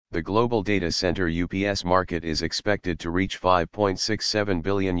The global data center UPS market is expected to reach $5.67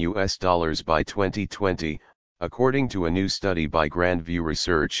 billion by 2020, according to a new study by Grand View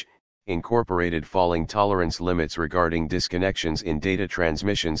Research, Incorporated. Falling tolerance limits regarding disconnections in data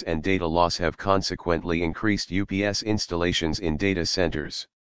transmissions and data loss have consequently increased UPS installations in data centers.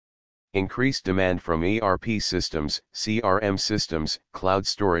 Increased demand from ERP systems, CRM systems, cloud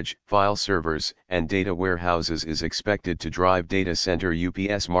storage, file servers, and data warehouses is expected to drive data center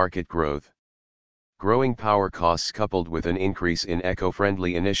UPS market growth. Growing power costs coupled with an increase in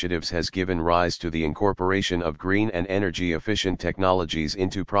eco-friendly initiatives has given rise to the incorporation of green and energy-efficient technologies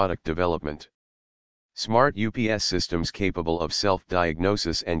into product development. Smart UPS systems capable of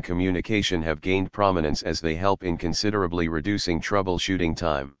self-diagnosis and communication have gained prominence as they help in considerably reducing troubleshooting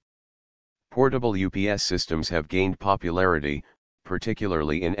time. Portable UPS systems have gained popularity,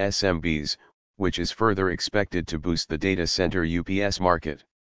 particularly in SMBs, which is further expected to boost the data center UPS market.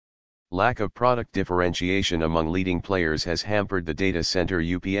 Lack of product differentiation among leading players has hampered the data center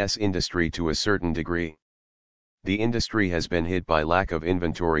UPS industry to a certain degree. The industry has been hit by lack of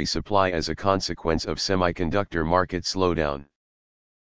inventory supply as a consequence of semiconductor market slowdown.